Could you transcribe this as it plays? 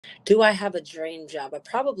Do I have a dream job? I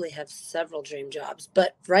probably have several dream jobs,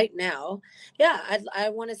 but right now, yeah, I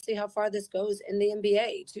want to see how far this goes in the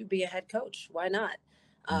NBA to be a head coach. Why not?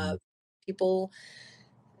 Uh, Mhm. people,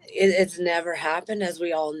 it's never happened, as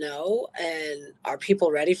we all know, and are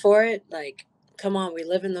people ready for it? Like, come on, we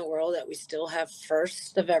live in the world that we still have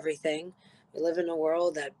first of everything. We live in a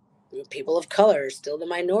world that people of color are still the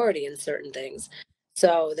minority in certain things.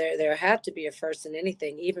 So there had to be a first in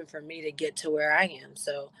anything, even for me to get to where I am.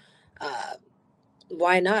 So uh,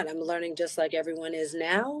 why not? I'm learning just like everyone is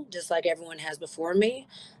now, just like everyone has before me.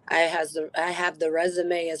 I have the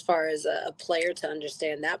resume as far as a player to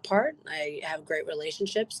understand that part. I have great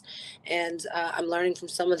relationships, and I'm learning from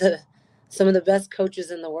some of the best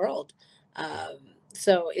coaches in the world.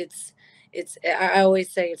 So I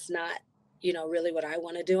always say it's not, really what I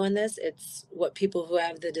want to do in this. It's what people who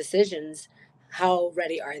have the decisions, how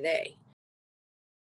ready are they?